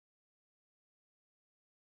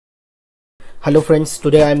Hello friends,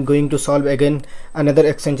 today I am going to solve again another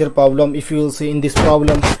Accenture problem. If you will see in this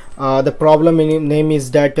problem, the problem name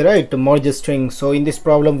is that merge string. So in this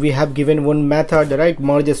problem we have given one method,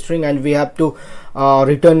 merge string, and we have to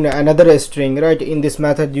return another string. In this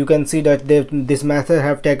method you can see that this method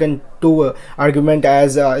have taken two argument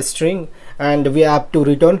as a string, and we have to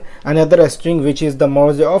return another string which is the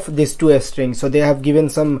merge of these two strings. So they have given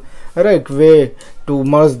some way to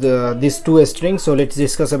merge these two strings. So let's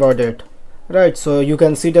discuss about it. So you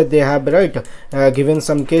can see that they have given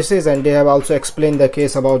some cases, and they have also explained the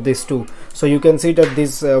case about these two. So you can see that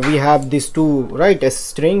this we have these two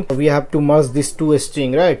string, we have to merge these two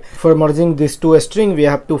string. For merging these two string we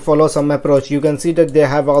have to follow some approach. You can see that they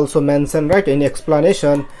have also mentioned in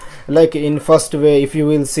explanation, like in first way. If you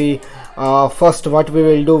will see, first what we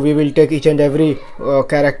will do, we will take each and every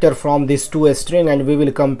character from these two string and we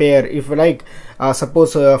will compare. If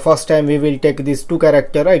suppose first time we will take these two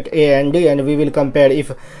character A and D, and we will compare.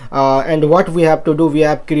 If and what we have to do, we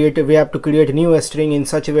have to create new string in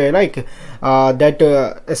such a way that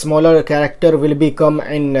a smaller character will become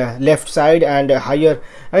in left side, and a higher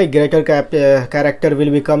greater character will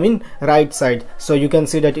become in right side. So you can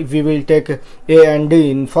see that if we will take A and D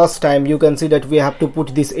in first time, you can see that we have to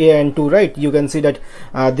put this A and 2. You can see that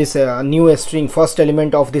this new string, first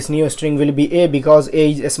element of this new string will be A, because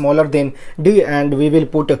A is smaller than D, and we will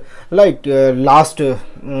put last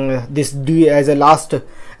this D as a last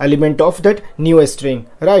element of that new string.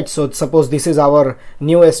 So suppose this is our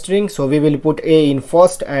new string, so we will put A in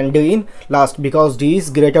first and D in last, because D is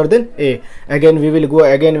greater than A. Again we will go,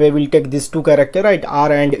 again we will take these two character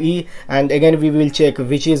R and E, and again we will check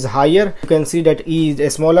which is higher. You can see that E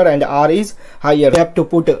is smaller and R is higher. We have to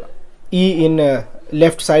put E in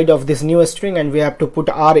left side of this new string, and we have to put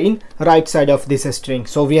R in right side of this string.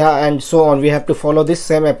 So we have, and so on, we have to follow this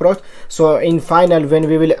same approach. So in final, when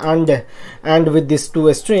we will end with this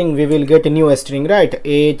two string, we will get a new string,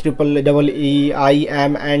 A triple double E I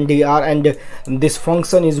M and DR, and this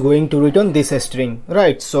function is going to return this string.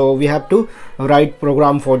 So we have to write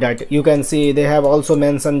program for that. You can see they have also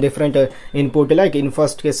mentioned different input, like in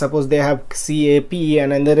first case suppose they have CAP,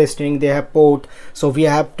 and another string they have port. So we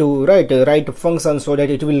have to write function so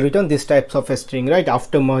that it will return these types of a string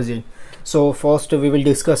after merging. So first we will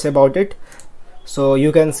discuss about it. So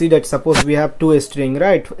you can see that suppose we have two string,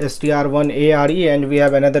 str1 ARE, and we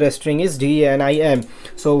have another string is DNIM.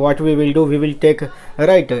 So what we will do, we will take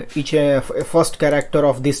each first character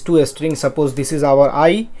of these two strings. Suppose this is our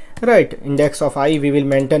I, index of I, we will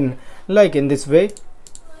maintain like in this way.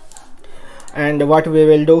 And what we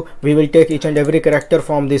will do, we will take each and every character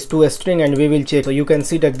from this two string and we will check. So you can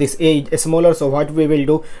see that this A is smaller, so what we will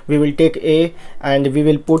do, we will take A and we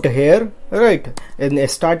will put here in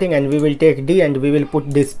starting, and we will take D and we will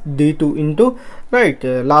put this D2 into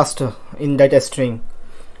last in that string.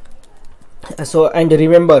 So, and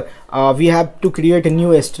remember we have to create a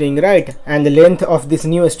new string, and the length of this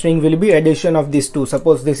new string will be addition of these two.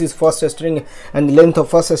 Suppose this is first string, and the length of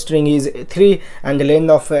first string is 3 and the length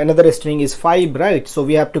of another string is 5, so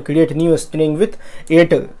we have to create a new string with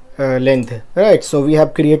 8 length, so we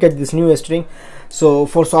have created this new string. So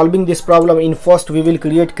for solving this problem, in first we will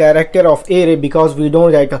create character of array, because we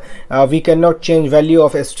know that we cannot change value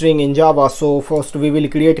of a string in Java. So first we will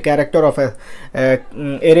create character of a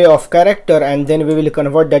array of character, and then we will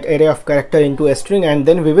convert that array of character into a string, and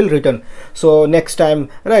then we will return. So next time,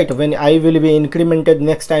 when I will be incremented,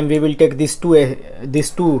 next time we will take these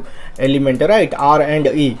two element,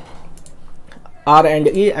 R and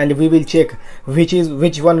E, and we will check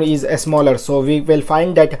which one is smaller. So we will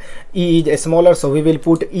find that E is smaller, so we will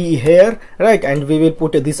put E here, and we will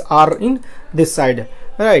put this R in this side.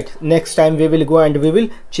 Next time we will go and we will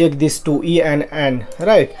check this two, E and N,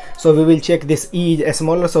 so we will check this E is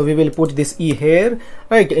smaller, so we will put this E here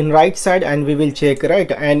in right side, and we will check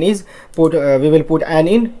N is put we will put N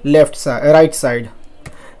in left side, right side.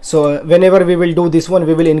 So whenever we will do this one,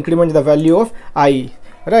 we will increment the value of I.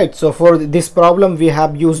 So for this problem we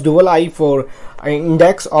have used dual I for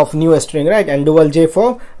index of new string, and dual J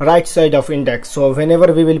for right side of index. So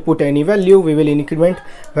whenever we will put any value, we will increment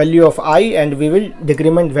value of I and we will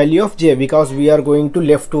decrement value of J, because we are going to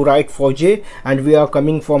left to right for J, and we are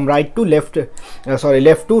coming from right to left,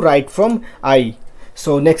 left to right from I.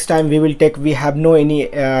 So next time we will take, we have no any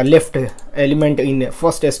left element in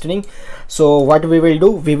first string. So what we will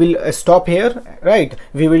do, we will stop here,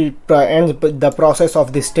 we will end the process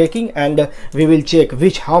of this taking, and we will check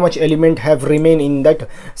how much element have remained in that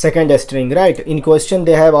second string. In question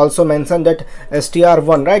they have also mentioned that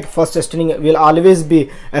str1, first string will always be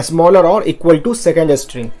smaller or equal to second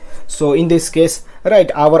string. So in this case,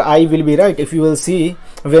 our I will be if you will see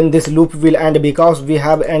when this loop will end, because we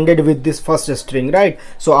have ended with this first string, right?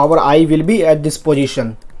 So our I will be at this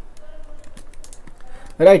position,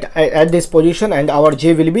 right, at this position, and our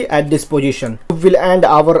j will be at this position. Will end,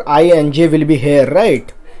 our I and j will be here,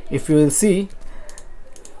 right? If you will see,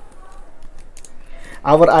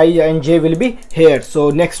 our I and j will be here. So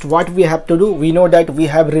next what we have to do, we know that we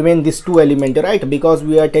have remained this two element, right, because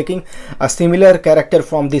we are taking a similar character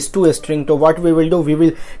from this two string. So what we will do, we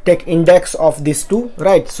will take index of these two,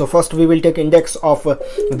 right? So first we will take index of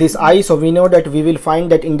this I. So we know that we will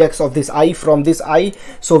find that index of this I from this I.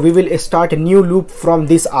 So we will start a new loop from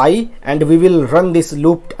this I, and we will run this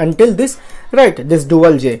loop until this, right, this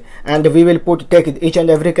dual j, and we will take each and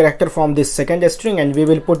every character from this second string, and we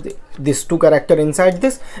will put this two character inside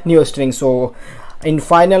this new string. So in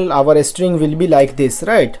final our string will be like this,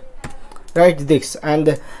 right, this,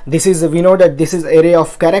 and this is, we know that this is array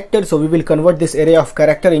of character, so we will convert this array of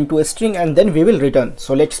character into a string, and then we will return.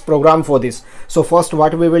 So let's program for this. So first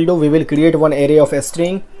what we will do, we will create one array of a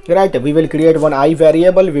string, right? We will create one I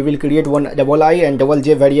variable, we will create one double I and double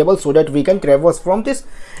j variable, so that we can traverse from this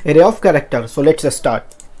array of character. So let's start.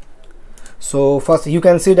 So first you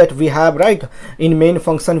can see that we have, right, in main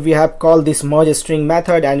function we have called this merge string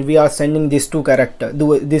method, and we are sending this two character,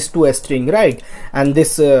 this two string, right? And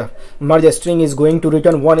this merge string is going to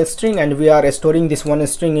return one string, and we are storing this one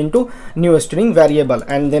string into new string variable,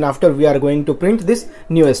 and then after we are going to print this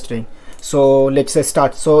new string. So let's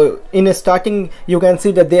start. So in starting you can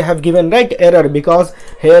see that they have given, right, error, because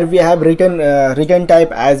here we have written return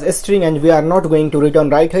type as a string, and we are not going to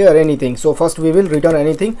return right here anything. So first we will return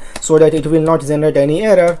anything so that it will not generate any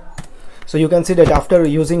error. So you can see that after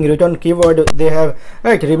using return keyword they have,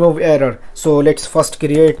 right, remove error. So let's first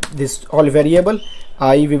create this all variable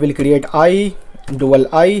I. We will create I, dual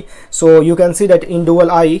I. So you can see that in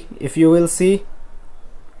dual I, if you will see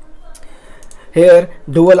here,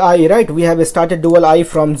 dual I, right, we have started dual I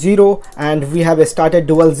from 0, and we have started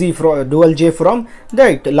dual j from,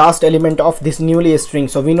 right, last element of this newly string.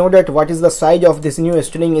 So we know that what is the size of this new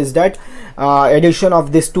string is that addition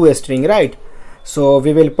of this two string, right? So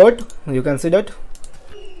we will put, you can see that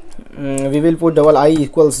we will put double I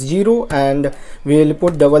equals 0, and we will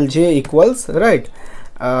put double j equals, right,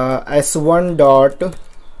 s1 dot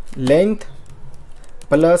length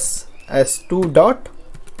plus s2 dot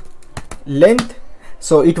length.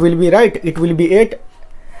 So it will be, right, it will be 8,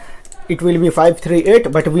 it will be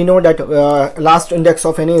 538, but we know that last index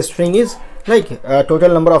of any string is like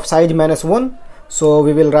total number of size minus 1. So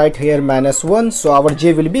we will write here minus 1. So our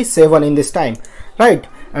j will be 7 in this time, right?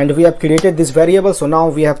 And we have created this variable. So now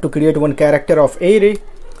we have to create one character of array,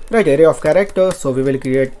 right, array of characters. So we will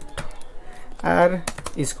create r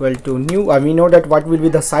is equal to new, we know that what will be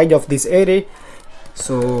the size of this array.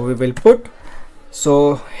 So we will put,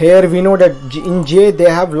 so here we know that in j they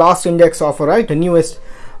have last index of, right, newest,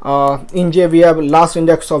 in j we have last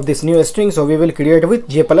index of this new string. So we will create with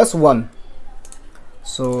j plus 1.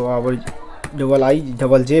 So our double I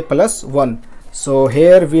double j plus 1. So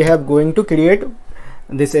here we have going to create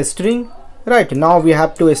this string, right? Now we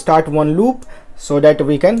have to start one loop so that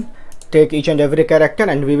we can take each and every character,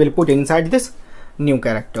 and we will put inside this new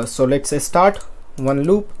character. So let's start one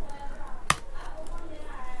loop.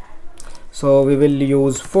 So we will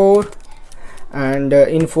use 4, and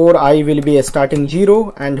in 4 I will be starting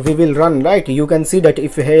 0, and we will run, right? You can see that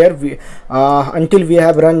if here we until we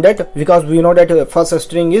have run that, because we know that first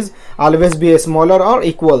string is always be a smaller or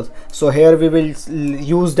equal. So here we will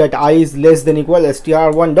use that I is less than equal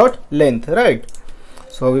str1 dot length, right?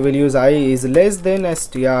 So we will use I is less than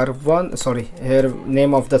str1, sorry, here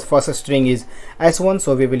name of the first string is s1,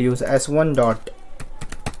 so we will use s1 dot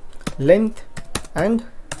length and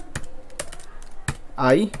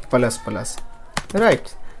I plus plus,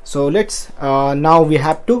 right? So let's now we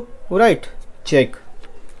have to, right, check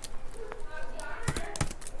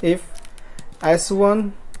if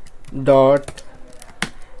s1 dot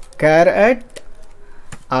char at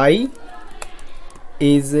I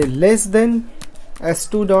is less than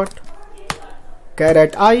s2 dot char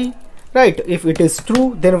at I, right? If it is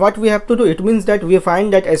true, then what we have to do, it means that we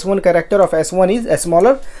find that s1 character of s1 is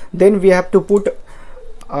smaller, then we have to put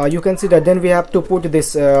you can see that then we have to put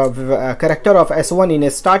this character of s1 in a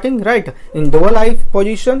starting, right, in double I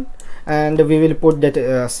position, and we will put that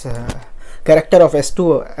character of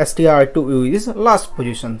s2 str2 is last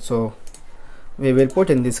position. So we will put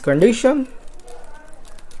in this condition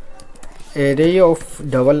array of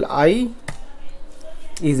double I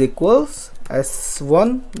is equals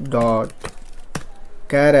s1 dot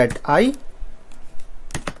char at I,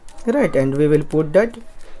 right, and we will put that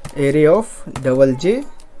array of double j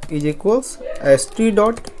is equals s3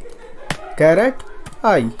 dot char at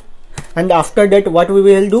I. And after that what we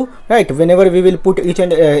will do, right, whenever we will put each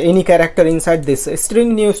and any character inside this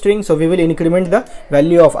string, new string, so we will increment the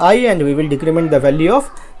value of I and we will decrement the value of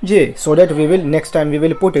j, so that we will next time we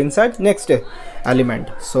will put inside next element.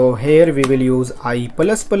 So here we will use I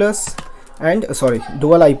plus plus and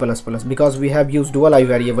dual I plus plus, because we have used dual I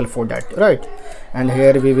variable for that, right? And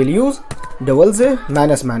here we will use double j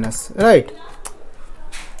minus minus, right?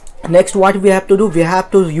 Next what we have to do, we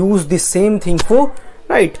have to use the same thing for,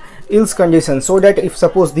 right, else condition, so that if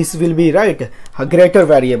suppose this will be, right, a greater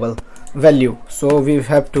variable value, so we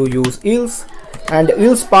have to use else, and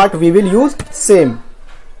else part we will use same.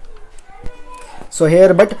 So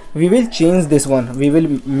here, but we will change this one, we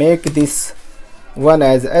will make this one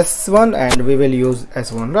as s1 and we will use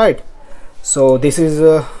s1, right? So this is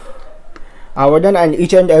our done, and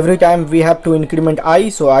each and every time we have to increment I,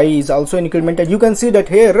 so I is also incremented. You can see that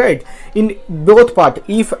here, right, in both part,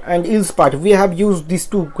 if and else part, we have used these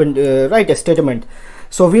two right statement.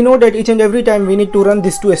 So we know that each and every time we need to run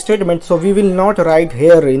these two statements, so we will not write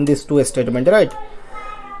here in this two statement, right?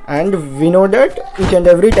 And we know that each and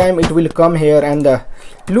every time it will come here and the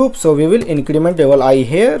loop, so we will increment double I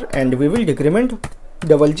here and we will decrement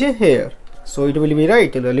double j here, so it will be,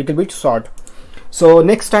 right, a little bit short. So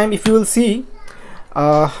next time if you will see,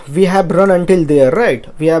 we have run until there, right,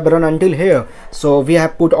 we have run until here, so we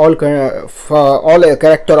have put all a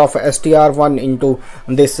character of str1 into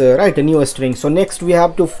this right, a new string. So next we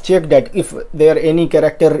have to check that if there any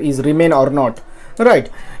character is remain or not, right?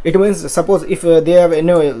 It means suppose if they have, you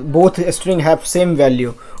know, both string have same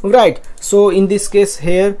value, right? So in this case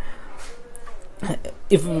here,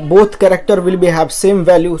 if both character will be have same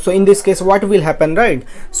value, so in this case what will happen, right?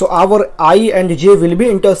 So our I and j will be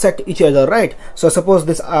intersect each other, right? So suppose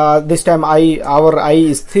this this time our I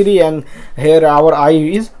is 3 and here our I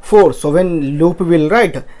is 4, so when loop will,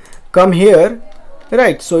 right, come here,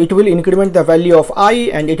 right, so it will increment the value of I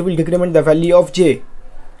and it will decrement the value of j,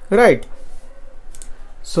 right?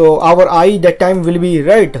 So our I that time will be,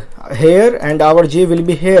 right, here and our j will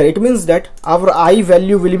be here. It means that our I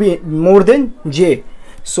value will be more than j.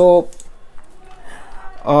 So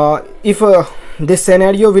if this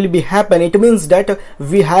scenario will be happen, it means that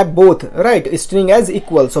we have both, right, string as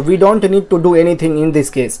equal, so we don't need to do anything in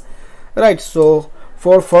this case, right? So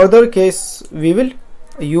for further case we will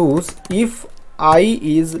use if I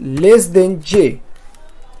is less than j,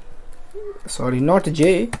 not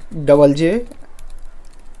j, double j,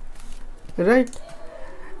 right?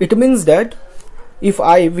 It means that if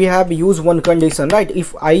we have used one condition, right,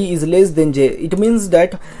 if I is less than j, it means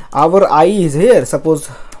that our I is here. Suppose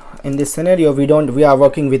in this scenario we are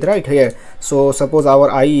working with, right, here, so suppose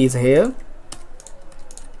our I is here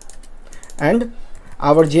and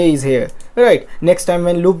our j is here, right? Next time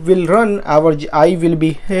when loop will run, our I will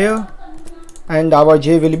be here and our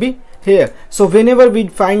j will be here. So whenever we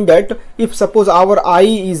find that if suppose our I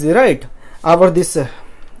is, right, our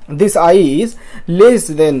this I is less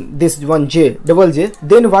than this one j, double j,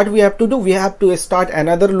 then what we have to do, we have to start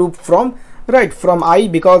another loop from, right, from I,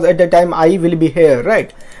 because at the time I will be here,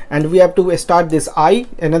 right, and we have to start this I,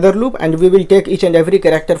 another loop, and we will take each and every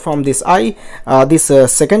character from this I, this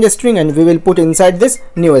second string, and we will put inside this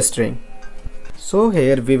new string. So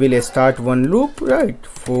here we will start one loop, right,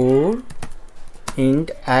 for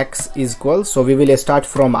int x is equal, so we will start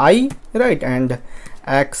from I, right, and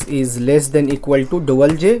x is less than equal to double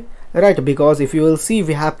j, right, because if you will see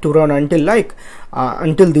we have to run until like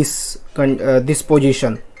until this this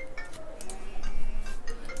position.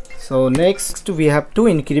 So next we have to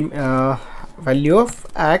increment value of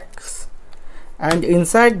x, and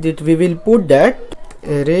inside it we will put that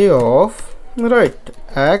array of, right,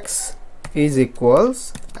 x is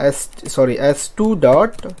equals s2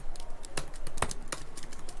 dot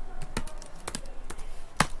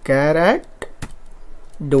caret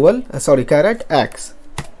dual caret x,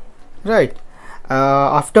 right?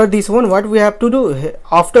 After this one, what we have to do,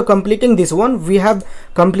 after completing this one, we have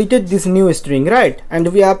completed this new string, right,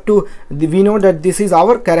 and we have to, we know that this is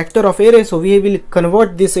our character of array, so we will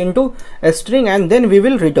convert this into a string and then we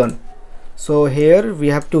will return. So here we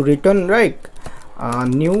have to return, right,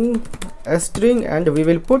 new string, and we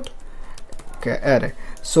will put array.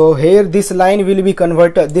 So here this line will be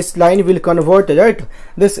converted, this line will convert, right,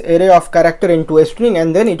 this array of character into a string,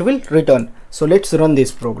 and then it will return. So let's run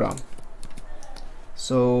this program.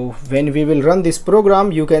 So when we will run this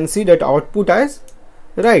program, you can see that output as,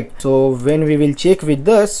 right, so when we will check with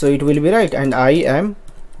this, so it will be right, and I am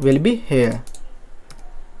will be here,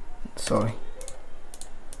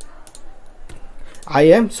 I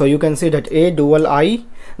am, so you can see that a double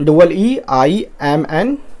e I am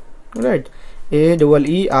n, right, a double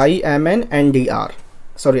e I am n and dr,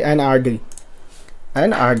 sorry, nrd.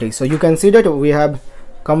 So you can see that we have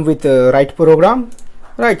come with the right program,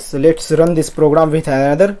 right? So let's run this program with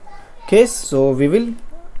another case. So we will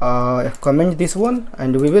comment this one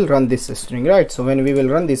and we will run this string, right? So when we will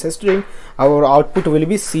run this string, our output will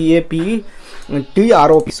be CAPTROP.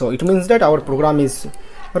 So it means that our program is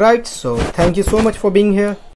right. So thank you so much for being here.